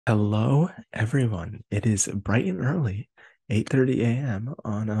Hello, everyone. It is bright and early, 8:30 a.m.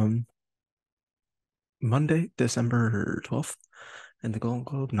 on Monday, December 12th, and the Golden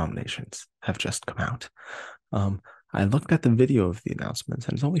Globe nominations have just come out. Um, I looked at the video of the announcements,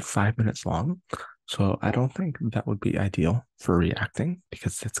 and it's only 5 minutes long, so I don't think that would be ideal for reacting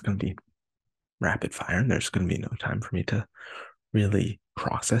because it's going to be rapid fire, and there's going to be no time for me to really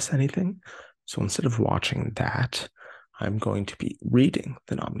process anything. So instead of watching that, I'm going to be reading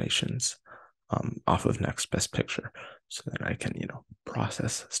the nominations off of Next Best Picture so that I can,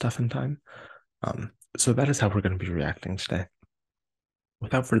 process stuff in time. So that is how we're going to be reacting today.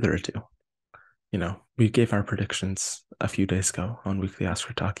 Without further ado, we gave our predictions a few days ago on Weekly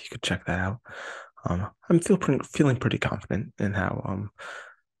Oscar Talk. You could check that out. I'm feeling pretty confident in how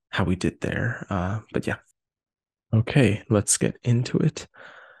we did there. But yeah, okay, let's get into it.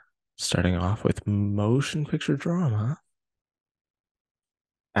 Starting off with motion picture drama,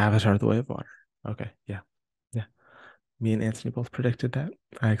 Avatar: The Way of Water. Okay, yeah, yeah. Me and Anthony both predicted that.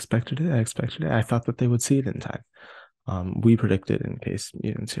 I expected it. I expected it. I thought that they would see it in time. We predicted, in case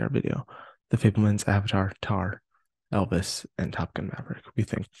you didn't see our video, The Fablemans, Avatar, Tar, Elvis, and Top Gun Maverick.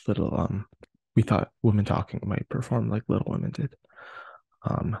 We thought Women Talking might perform like Little Women did.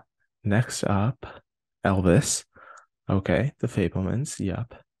 Um, Next up, Elvis. Okay, The Fablemans.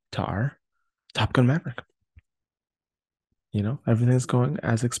 Yep. Tar, Top Gun Maverick. Everything's going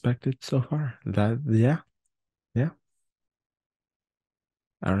as expected so far. Yeah, yeah.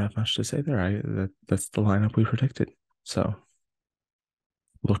 I don't have much to say there. That's the lineup we predicted. So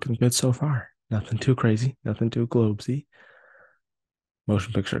looking good so far. Nothing too crazy, nothing too globesy.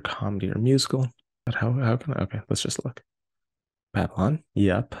 Motion picture, comedy, or musical. But how can I? Okay, let's just look. Babylon.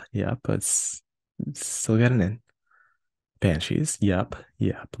 Yep, yep. It's still getting in. Banshees. Yep,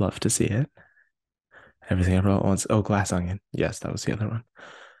 yep. Love to see it. Everything Everyone Wants. Oh, Glass Onion. Yes, that was the other one.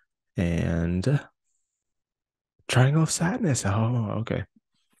 And Triangle of Sadness. Oh, okay.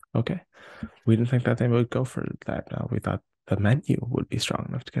 Okay. We didn't think that they would go for that. We thought the menu would be strong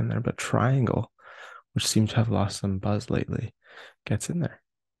enough to get in there, but Triangle, which seemed to have lost some buzz lately, gets in there.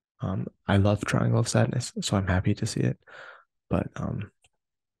 I love Triangle of Sadness, so I'm happy to see it. But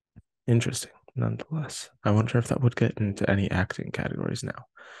interesting nonetheless. I wonder if that would get into any acting categories now,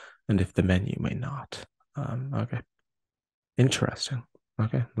 and if the menu may not. Okay, interesting.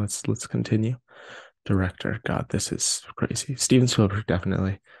 Okay, let's continue. Director, God, this is crazy. Steven Spielberg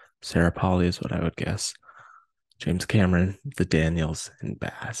definitely. Sarah Polley is what I would guess. James Cameron, the Daniels, and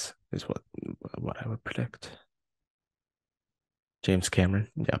Bass is what I would predict. James Cameron,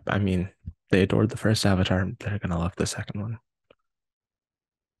 yep. I mean, they adored the first Avatar. They're gonna love the second one.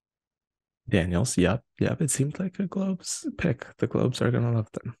 Daniels, yep, yep. It seemed like a Globes pick. The Globes are gonna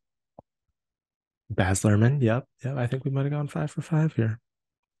love them. Baz Luhrmann, yep, yep. I think we might have gone 5 for 5 here.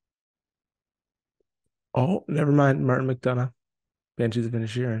 Oh, never mind. Martin McDonagh, Banshees of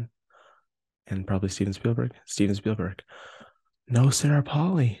Inisherin, and probably Steven Spielberg. Steven Spielberg. No Sarah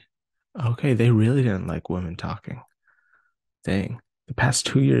Polley. Okay, they really didn't like women talking. Dang. The past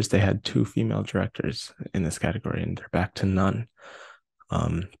 2 years, they had two female directors in this category, and they're back to none.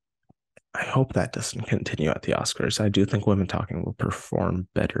 Um, I hope that doesn't continue at the Oscars. I do think Women Talking will perform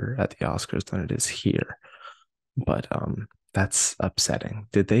better at the Oscars than it is here, but that's upsetting.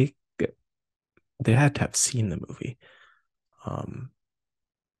 They had to have seen the movie. Um,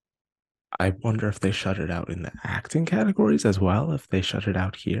 I wonder if they shut it out in the acting categories as well. If they shut it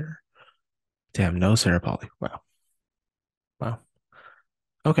out here, damn, no Sarah Polley. Wow, wow.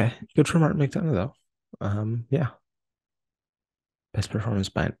 Okay, good for Martin McDonagh though. Yeah, best performance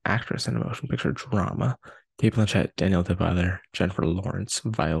by an actress in a motion picture drama. Kate Blanchett, Danielle DeBuyler, Jennifer Lawrence,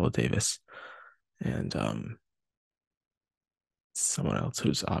 Viola Davis, and someone else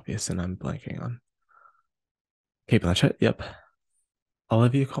who's obvious and I'm blanking on. Kate Blanchett, yep.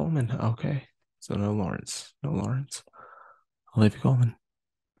 Olivia Colman, okay. So no Lawrence, no Lawrence. Olivia Colman,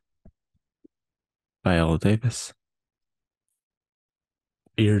 Viola Davis.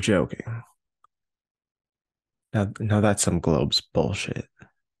 You're joking. Now that's some Globes bullshit.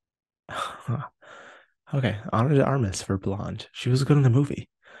 Okay, Ana de Armas for Blonde. She was good in the movie.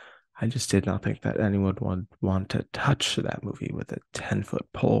 I just did not think that anyone would want to touch that movie with a 10-foot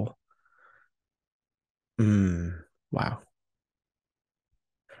pole. Wow.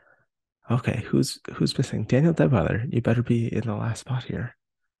 Okay, who's missing? Daniel Deadweather. You better be in the last spot here.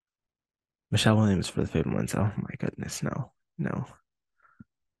 Michelle Williams for the Fablemans. Oh my goodness, no, no,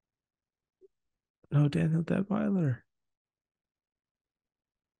 no, Daniel Deadweiler.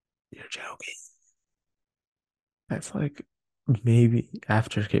 You're joking. That's like maybe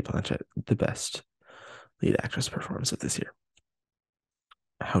after Kate Blanchett, the best lead actress performance of this year.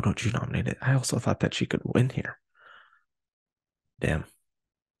 How don't you nominate it? I also thought that she could win here. Damn.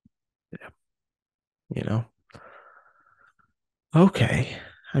 Yeah. You know? Okay.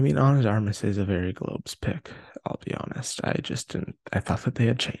 I mean, Ana de Armas is a very Globes pick, I'll be honest. I just didn't, I thought that they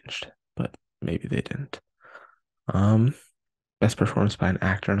had changed, but maybe they didn't. Um, Best performance by an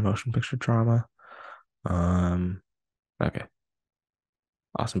actor in a motion picture drama. Um, okay.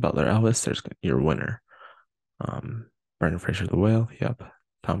 Austin Butler Elvis, there's your winner. Um, Brendan Fraser The Whale, yep.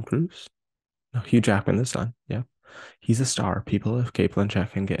 Tom Cruise. No, Hugh Jackman The Son, yep. He's a star. People, if Cate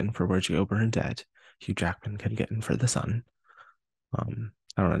Blanchett can get in for Where'd You Go, Bernadette, Hugh Jackman can get in for The Son.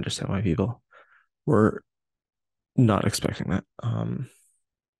 I don't understand why people were not expecting that.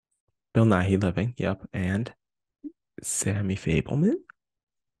 Bill Nighy Living, yep, and Sammy Fableman.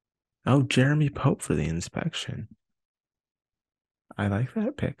 Oh, Jeremy Pope for The Inspection. I like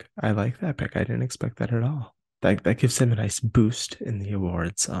that pick. I like that pick. I didn't expect that at all. That gives him a nice boost in the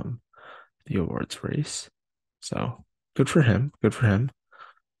awards race. So good for him. Good for him.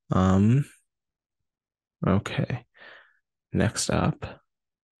 Um, okay. Next up,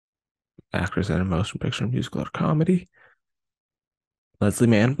 actors in a motion picture, musical, or comedy. Leslie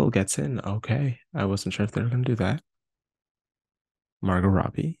Manville gets in. Okay. I wasn't sure if they were going to do that. Margot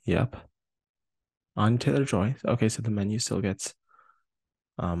Robbie. Yep. On Taylor Joy. Okay, so the menu still gets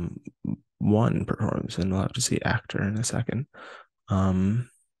um one performance, and we'll have to see actor in a second. Um,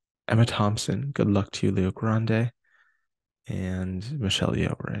 Emma Thompson. Good luck to you, Leo Grande, and Michelle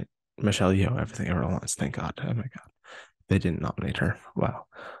Yeoh. Right? Michelle Yeoh. Everything everyone wants. Thank God. Oh my God. They didn't nominate her. Wow.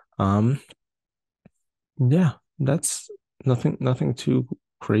 Um, yeah, that's nothing too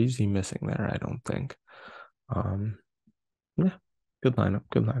crazy missing there, I don't think. Um, yeah, good lineup,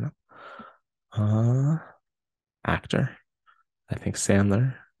 good lineup. Uh Actor. I think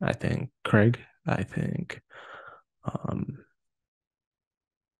Sandler. I think Craig. I think um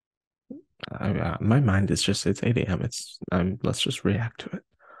my mind is just it's 8 a.m. It's let's just react to it.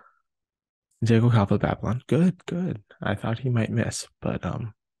 Diego Calva Babylon. Good, good. I thought he might miss, but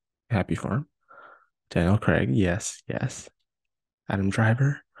happy for him. Daniel Craig, yes, yes. Adam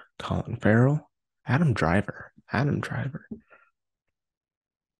Driver, Colin Farrell, Adam Driver, Adam Driver.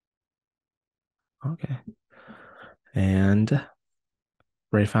 Okay. And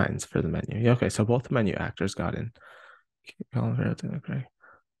Ray Fiennes for the menu. Yeah, okay, so both the menu actors got in. Colin Farrell, Daniel Craig.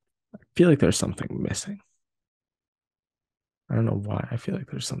 I feel like there's something missing. I don't know why. I feel like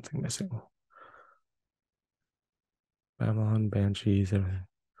there's something missing. Babylon, Banshees, everything.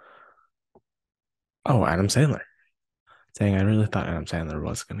 Oh, Adam Sandler. Dang, I really thought Adam Sandler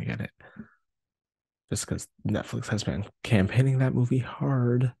was going to get it. Just because Netflix has been campaigning that movie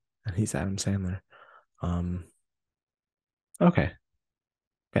hard, and he's Adam Sandler. Um, okay,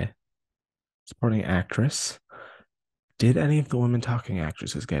 okay. Supporting actress. Did any of the women talking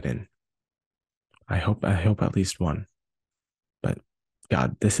actresses get in? I hope at least one. But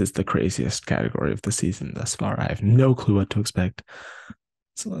God, this is the craziest category of the season thus far. I have no clue what to expect.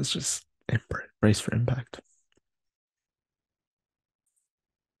 So let's just brace for impact.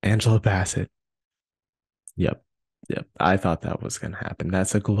 Angela Bassett. Yep. Yep. I thought that was going to happen.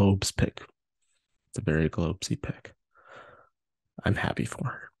 That's a Globes pick. It's a very Globesy pick. I'm happy for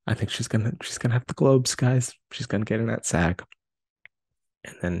her. I think she's gonna have the Globes, guys. She's gonna get in that SAG,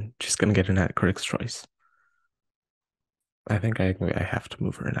 and then she's gonna get in that Critics' Choice. I think I have to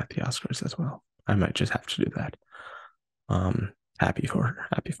move her in at the Oscars as well. I might just have to do that. Happy for her.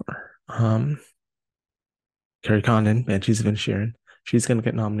 Happy for her. Carrie Condon, Banshees of Inisherin. She's gonna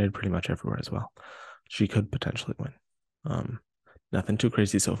get nominated pretty much everywhere as well. She could potentially win. Um, Nothing too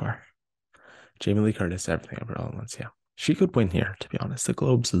crazy so far. Jamie Lee Curtis, Everything Ever All at Once. Yeah, she could win here. To be honest, the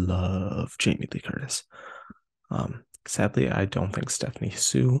Globes love Jamie Lee Curtis. Sadly, I don't think Stephanie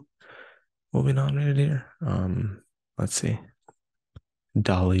Sue will be nominated here. Let's see.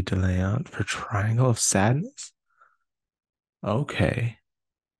 Dolly DeLeon for Triangle of Sadness. Okay.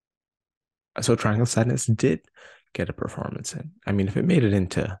 So Triangle of Sadness did get a performance in. I mean, if it made it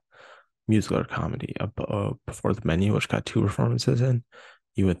into musical or comedy before the menu, which got two performances in,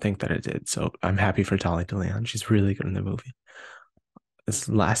 you would think that it did. So I'm happy for Dolly DeLeon. She's really good in the movie. Is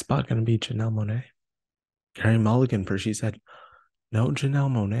last spot going to be Janelle Monáe? Carey Mulligan for She Said No.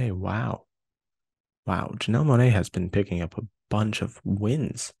 Janelle Monáe. Wow. Wow. Janelle Monáe has been picking up a bunch of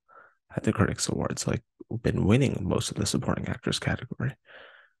wins at the Critics Awards, like been winning most of the supporting actress category.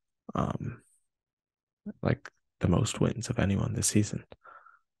 Um, like the most wins of anyone this season.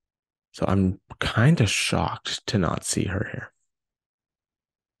 So I'm kind of shocked to not see her here.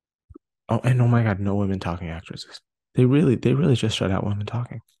 Oh, and oh my God, no women talking actresses. They really just shut out women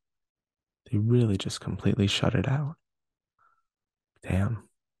talking. They really just completely shut it out. Damn.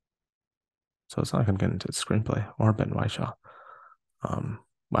 so it's not going to get into screenplay or Ben Whishaw.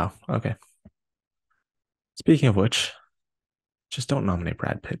 Wow. Okay. Speaking of which, just don't nominate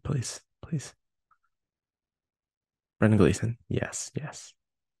Brad Pitt, please. Please. Brendan Gleeson. Yes, yes.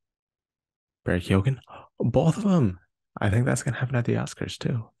 Barry Keoghan. Both of them. I think that's going to happen at the Oscars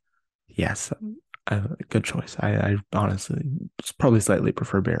too. Yes. Good choice. I honestly probably slightly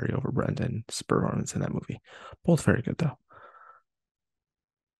prefer Barry over Brendan's performance in that movie. Both very good though.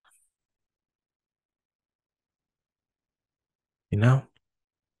 You know,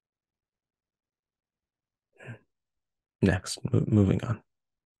 next, moving on.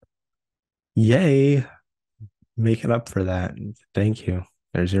 Yay. Making up for that. Thank you.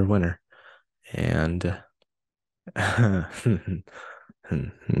 There's your winner. And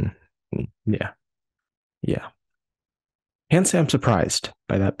yeah, yeah. Can't say I'm surprised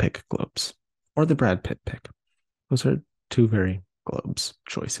by that pick, Globes, or the Brad Pitt pick. Those are two very Globes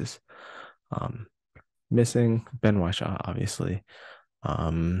choices. Um, Missing Ben Whishaw, obviously.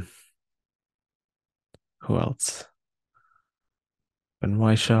 Um, who else? Ben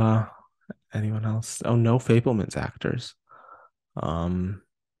Whishaw. Anyone else? Oh, no Fableman's actors. Um,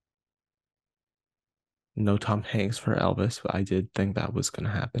 no Tom Hanks for Elvis, but I did think that was going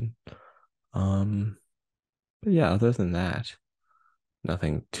to happen. Um, but yeah, other than that,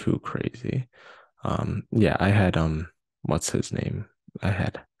 nothing too crazy. Yeah, I had what's his name? I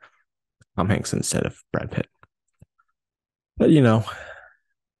had Tom Hanks instead of Brad Pitt. But you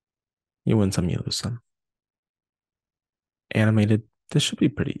win some, you lose some. Animated, this should be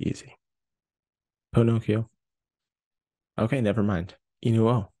pretty easy. Pinocchio. Okay, never mind.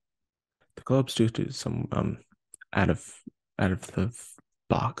 Inuo. The Globes do some out of out of the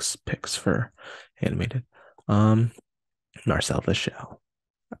box picks for animated. Um, Marcel the Shell,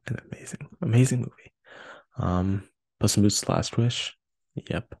 an amazing movie. Puss in Boots: Last Wish.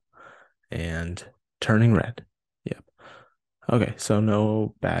 Yep. And Turning Red. Yep. Okay, so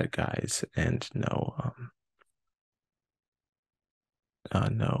no bad guys and no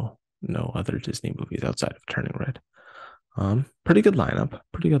other Disney movies outside of Turning Red. Pretty good lineup.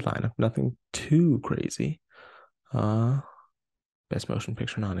 Pretty good lineup. Nothing too crazy. Uh, Best motion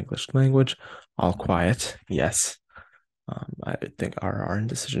picture non-English language. All Quiet. Yes. I think RR and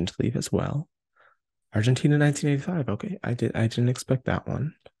Decision to Leave as well. Argentina 1985. Okay, I didn't expect that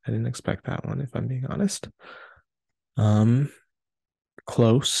one. I didn't expect that one, if I'm being honest. Um,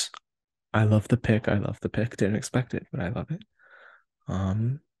 Close. I love the pick. I love the pick. Didn't expect it, but I love it.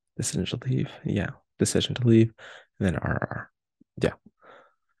 Um, Decision to Leave. Yeah, Decision to Leave, and then RR. Yeah.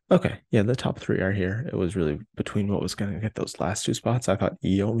 Okay. Yeah, the top three are here. It was really between what was going to get those last two spots. I thought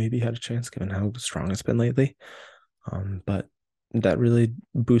EO maybe had a chance given how strong it's been lately. But that really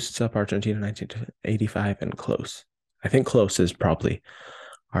boosts up Argentina 1985 and Close. I think Close is probably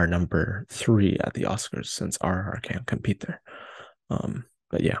our number three at the Oscars since RR can't compete there.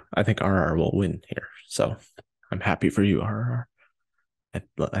 But yeah, I think RR will win here. So I'm happy for you, RR.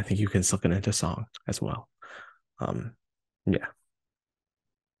 I think you can slip it into song as well. Um, yeah.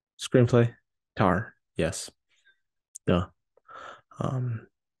 Screenplay, Tar, yes. Duh. Um,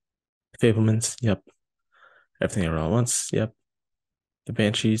 Fablemans, yep. Everything Everyone Wants, yep. The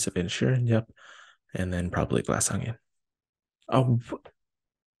Banshees of Inisherin, yep. And then probably Glass Onion. Oh,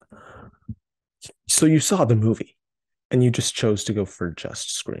 so you saw the movie and you just chose to go for just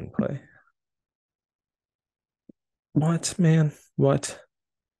screenplay. What, man? What?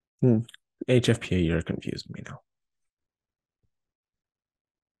 HFPA, you're confusing me now.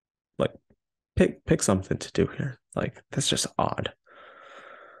 Like, pick something to do here. Like, that's just odd.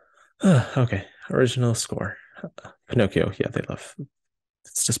 Okay, original score. Pinocchio, yeah, they love.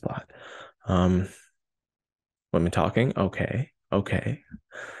 It's just plot. Um, Women Talking, okay, okay.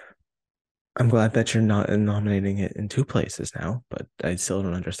 I'm glad that you're not nominating it in two places now, but I still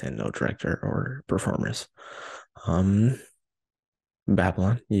don't understand no director or performers. Um,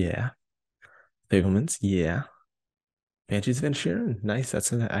 Babylon, yeah. Fablemans, yeah. Banshees of Inisherin, nice.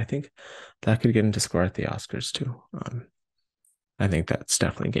 I think that could get into score at the Oscars too. I think that's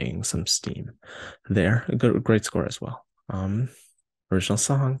definitely gaining some steam there. A good, great score as well. Original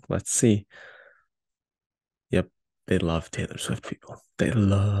song, let's see. Yep, they love Taylor Swift, people. They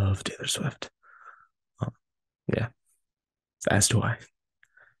love Taylor Swift. Um, yeah, as do I.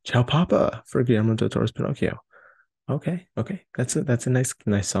 Ciao Papa for Guillermo del Toro's Pinocchio. Okay, okay. That's a nice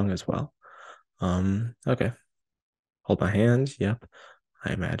song as well. Okay. Hold My Hand, yep.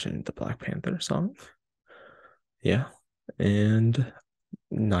 I imagine the Black Panther song. Yeah. And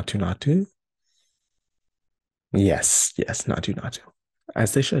Not To. Yes, yes, Not To.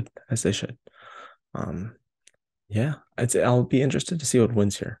 As they should, as they should. Um, yeah. I'll be interested to see what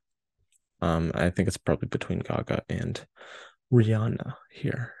wins here. I think it's probably between Gaga and Rihanna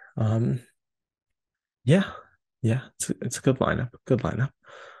here. Yeah, yeah, it's a good lineup. Good lineup.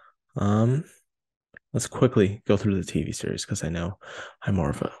 Um, let's quickly go through the TV series because I know I'm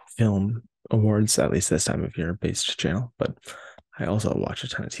more of a film awards, at least this time of year, based channel, but I also watch a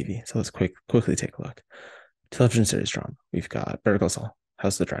ton of TV. So let's quickly take a look. Television series drama. We've got Better Call Saul,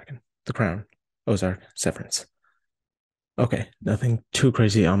 House of the Dragon, The Crown, Ozark, Severance. Okay, nothing too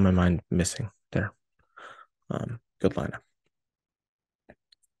crazy on my mind missing there. Good lineup.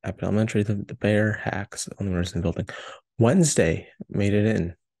 Abbott Elementary, the Bear, Hacks, Only Murders in the Building. Wednesday made it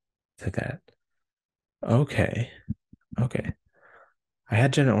in to that. Okay, okay. I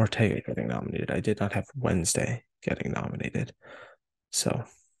had Jenna Ortega getting nominated. I did not have Wednesday getting nominated. So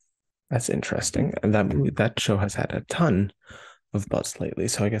that's interesting. And that show has had a ton of buzz lately,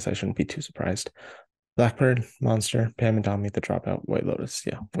 so I guess I shouldn't be too surprised. Blackbird, Monster, Pam and Tommy, The Dropout, White Lotus.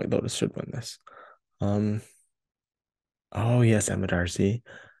 Yeah, White Lotus should win this. Um, oh yes, Emma Darcy,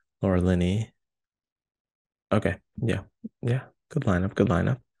 Laura Linney. Okay, yeah, yeah, good lineup, good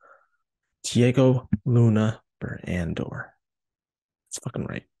lineup. Diego Luna for Andor. That's fucking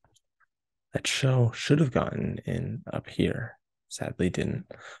right. That show should have gotten in up here. Sadly didn't.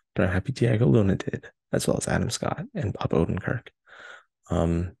 But I'm happy Diego Luna did, as well as Adam Scott and Bob Odenkirk.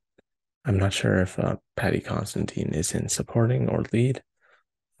 Um, I'm not sure if Patty Constantine is in supporting or lead.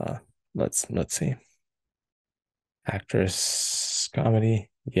 Uh, let's see. Actress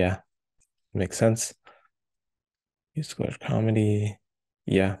comedy, yeah, makes sense. Musical or comedy,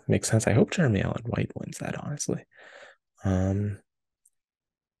 yeah, makes sense. I hope Jeremy Allen White wins that, honestly. Um,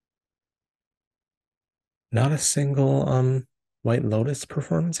 not a single White Lotus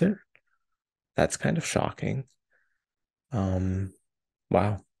performance here. That's kind of shocking. Um,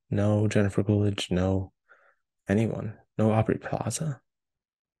 wow. No Jennifer Coolidge, no anyone. No Aubrey Plaza.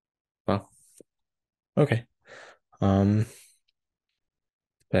 Wow. Okay. Um,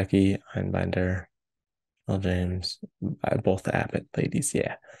 Becky Einbinder, Mel James, both the Abbott ladies.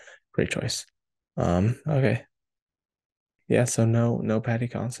 Yeah, great choice. Okay. Yeah, so no Patty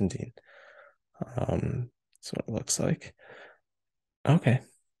Constantine. That's what it looks like. Okay.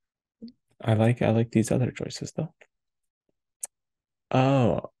 I like these other choices though.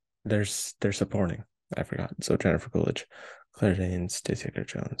 Oh, they're supporting. I forgot. So Jennifer Coolidge, Claire Danes, Stacey Edgar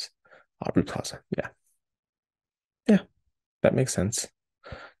Jones, Aubrey Plaza. Yeah. Yeah, that makes sense.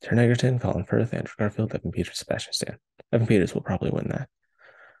 Taron Egerton, Colin Firth, Andrew Garfield, Evan Peters, Sebastian Stan. Evan Peters will probably win that.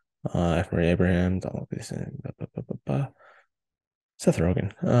 F. Murray Abraham, Donald Gleason, Seth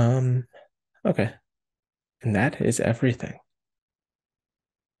Rogen. Okay. And that is everything.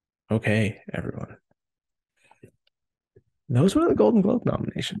 Okay, everyone. Those were the Golden Globe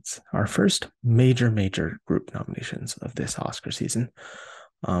nominations, our first major group nominations of this Oscar season.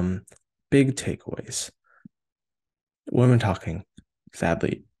 Um, big takeaways. Women Talking,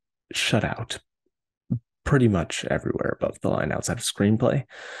 sadly, shut out pretty much everywhere above the line outside of screenplay.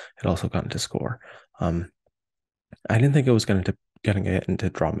 It also got into score. Um, I didn't think it was going to get into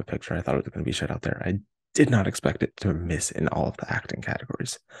drama picture. I thought it was going to be shut out there. I did not expect it to miss in all of the acting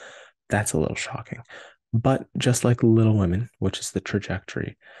categories. That's a little shocking. But just like Little Women, which is the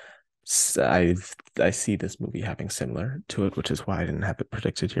trajectory, I I see this movie having similar to it, which is why I didn't have it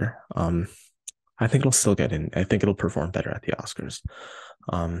predicted here. I think it'll still get in. I think it'll perform better at the Oscars.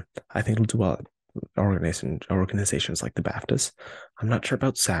 I think it'll do well at organizations like the BAFTAs. I'm not sure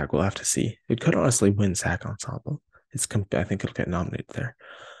about SAG. We'll have to see. It could honestly win SAG Ensemble. I think it'll get nominated there.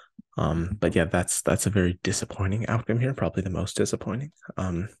 But yeah, that's a very disappointing outcome here. Probably the most disappointing.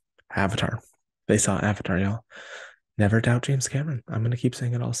 Avatar. They saw Avatar, y'all. Never doubt James Cameron. I'm gonna keep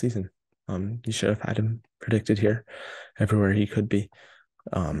saying it all season. You should have had him predicted here, everywhere he could be.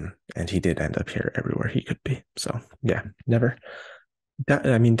 And he did end up here everywhere he could be. So yeah, never.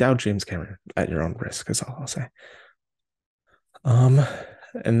 Doubt James Cameron at your own risk is all I'll say. Um,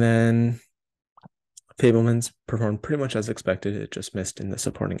 and then Fablemans performed pretty much as expected. It just missed in the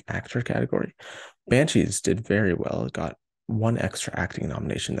supporting actor category. Banshees did very well. It got one extra acting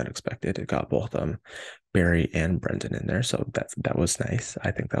nomination than expected. It got both Barry and Brendan in there, so that was nice.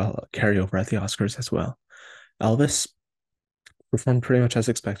 I think that'll carry over at the Oscars as well. Elvis performed pretty much as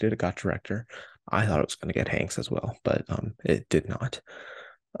expected. It got director. I thought it was going to get Hanks as well, but it did not.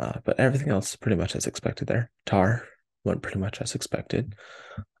 But everything else pretty much as expected there. Tar went pretty much as expected.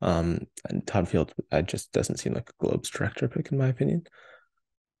 And Todd Field, just doesn't seem like a Globes director pick in my opinion.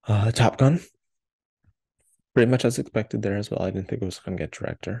 Top Gun, pretty much as expected there as well. I didn't think it was going to get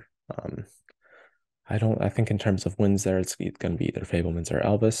director. I think in terms of wins there, it's going to be either Fablemans or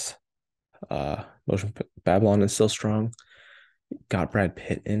Elvis. Motion Babylon is still strong. got Brad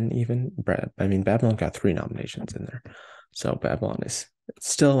Pitt in even. I mean, Babylon got 3 nominations in there. So Babylon is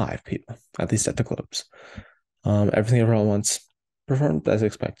still alive, people, at least at the Globes. Everything Everywhere All at Once performed as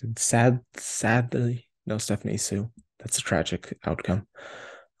expected. Sadly, no Stephanie Sue. That's a tragic outcome.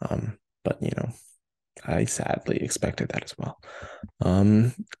 But I sadly expected that as well.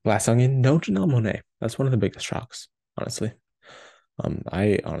 Glass Onion, no Janelle Monáe. That's one of the biggest shocks, honestly.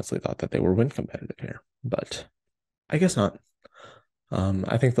 I honestly thought that they were win competitive here, but I guess not.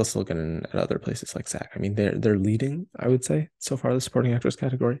 I think they'll still get in at other places like SAG. I mean, they're leading, I would say, so far the supporting actress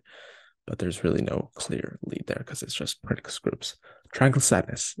category, but there's really no clear lead there because it's just critics groups. Triangle of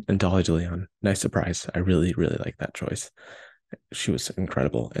Sadness and Dolly DeLeon. Nice surprise. I really, really like that choice. She was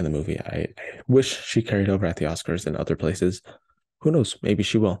incredible in the movie. I wish she carried over at the Oscars and other places. Who knows? Maybe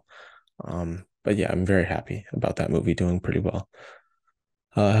she will. But yeah, I'm very happy about that movie doing pretty well.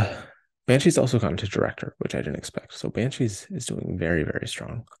 Banshees also got into director, which I didn't expect. So Banshees is doing very, very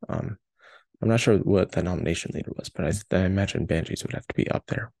strong. I'm not sure what the nomination leader was, but I imagine Banshees would have to be up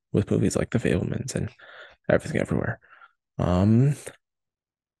there with movies like The Fabelmans and Everything Everywhere. Ana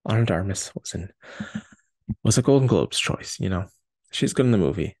de Armas was a Golden Globes choice. She's good in the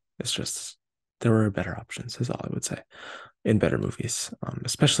movie. It's just there were better options, is all I would say, in better movies.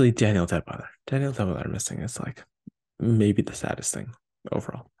 Especially Daniel Deadwyler. Daniel Deadwyler missing is like maybe the saddest thing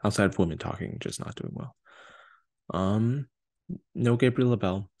overall, outside of women talking, just not doing well. No Gabriel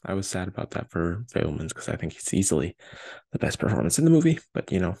LaBelle. I was sad about that for Fabelmans because I think he's easily the best performance in the movie,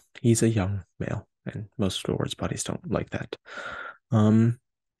 but he's a young male, and most awards bodies don't like that.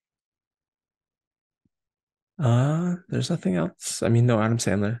 There's nothing else. I mean, no, Adam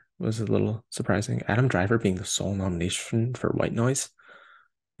Sandler was a little surprising. Adam Driver being the sole nomination for White Noise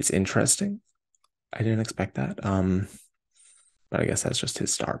is interesting. I didn't expect that. But I guess that's just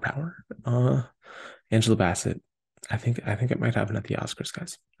his star power. Angela Bassett. I think it might happen at the Oscars,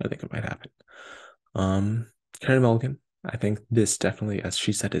 guys. I think it might happen. Carey Mulligan. I think this definitely, as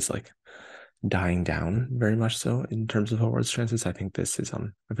she said, is like dying down very much so in terms of awards chances. I think this is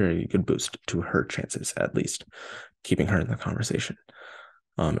a very good boost to her chances, at least keeping her in the conversation.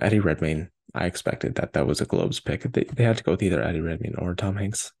 Eddie Redmayne. I expected that was a Globes pick. They had to go with either Eddie Redmayne or Tom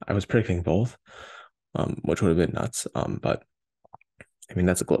Hanks. I was predicting both, which would have been nuts. But I mean,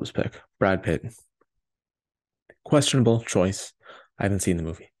 that's a Globes pick. Brad Pitt, questionable choice. I haven't seen the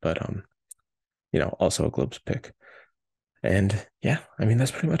movie, but also a Globes pick. And yeah, I mean,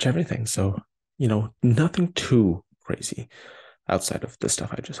 that's pretty much everything. So, nothing too crazy outside of the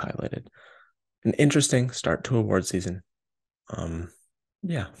stuff I just highlighted. An interesting start to award season.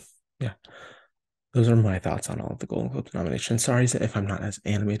 Yeah, yeah. Those are my thoughts on all of the Golden Globes nominations. Sorry if I'm not as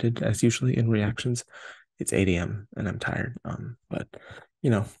animated as usually in reactions. It's 8 a.m. and I'm tired. But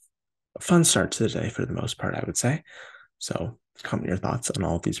a fun start to the day for the most part, I would say. So comment your thoughts on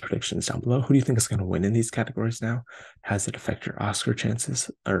all of these predictions down below. Who do you think is going to win in these categories now? Has it affect your Oscar chances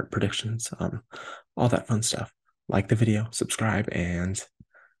or predictions? All that fun stuff. Like the video, subscribe, and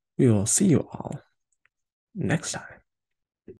we will see you all next time.